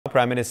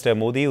Prime Minister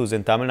Modi, who's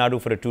in Tamil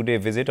Nadu for a two-day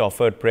visit,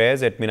 offered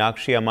prayers at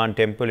Meenakshi Amman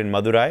temple in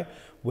Madurai,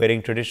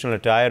 wearing traditional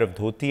attire of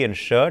dhoti and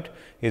shirt.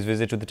 His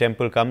visit to the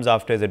temple comes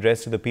after his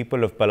address to the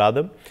people of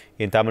Paladam.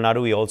 In Tamil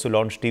Nadu, he also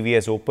launched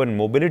TVS Open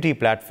Mobility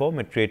Platform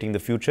at Creating the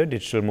Future,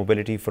 Digital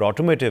Mobility for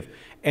Automotive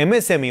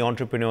MSME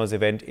Entrepreneurs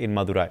event in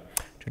Madurai.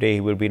 Today,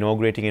 he will be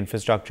inaugurating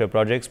infrastructure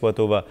projects worth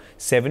over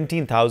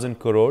 17,000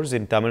 crores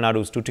in Tamil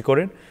Nadu's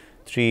Tuticorin.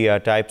 Three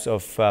types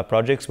of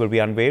projects will be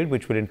unveiled,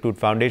 which will include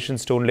foundation,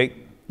 stone lake,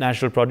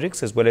 national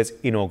projects, as well as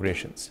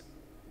inaugurations.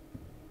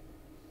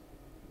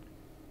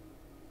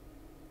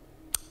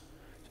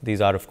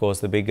 These are, of course,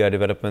 the big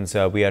developments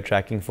we are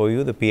tracking for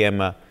you. The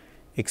PM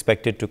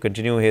expected to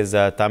continue his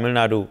Tamil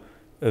Nadu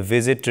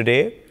visit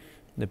today.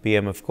 The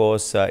PM, of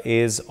course,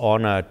 is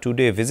on a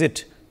two-day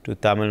visit to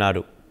Tamil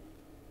Nadu.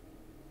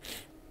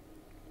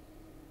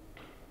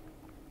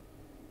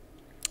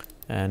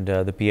 And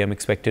the PM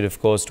expected, of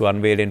course, to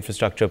unveil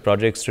infrastructure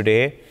projects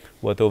today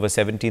worth over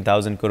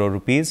 17,000 crore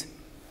rupees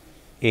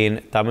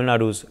in Tamil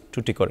Nadu's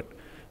Tuticorin.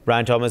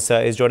 Brian Thomas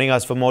is joining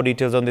us for more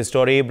details on this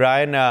story.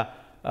 Brian,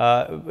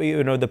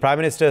 the Prime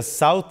Minister's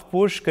South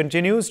push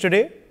continues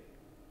today?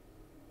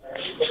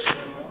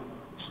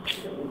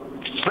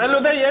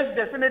 Well, Uday, yes,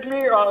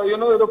 definitely.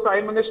 The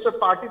Prime Minister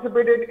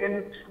participated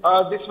in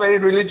this very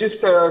religious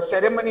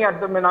ceremony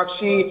at the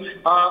Meenakshi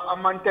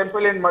Amman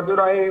temple in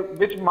Madurai,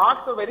 which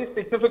marks a very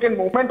significant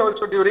moment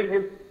also during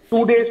his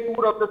 2 days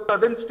tour of the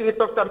southern states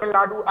of Tamil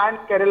Nadu and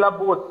Kerala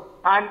both.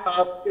 And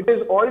it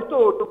is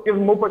also, to give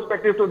more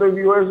perspective to the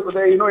viewers,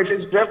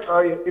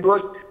 it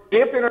was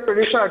draped in a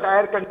traditional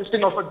attire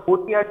consisting of a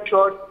dhoti and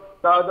shirt.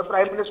 The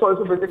Prime Minister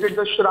also visited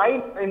the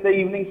shrine in the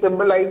evening,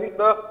 symbolizing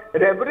the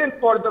reverence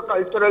for the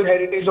cultural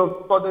heritage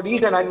for the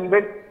region. And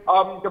even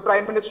the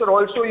Prime Minister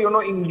also,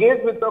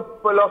 engaged with the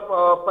people of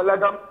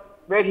Paladam,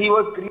 where he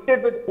was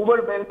greeted with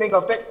overwhelming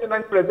affection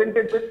and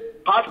presented with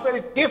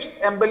heartfelt gifts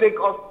emblematic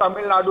of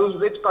Tamil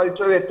Nadu's rich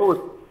cultural ethos.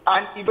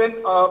 And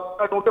even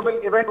a notable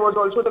event was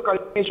also the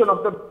culmination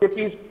of the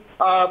BJP's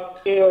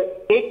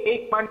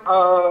Ek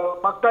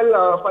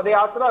Makkal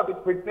Padayatra, which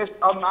witnessed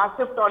a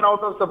massive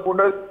turnout of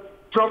supporters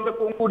from the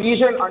Kongu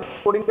region,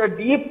 underscoring the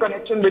deep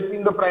connection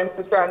between the Prime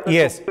Minister and the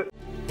Yes.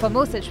 For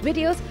more such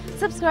videos,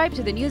 subscribe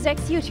to the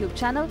NewsX YouTube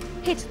channel,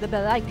 hit the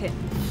bell icon.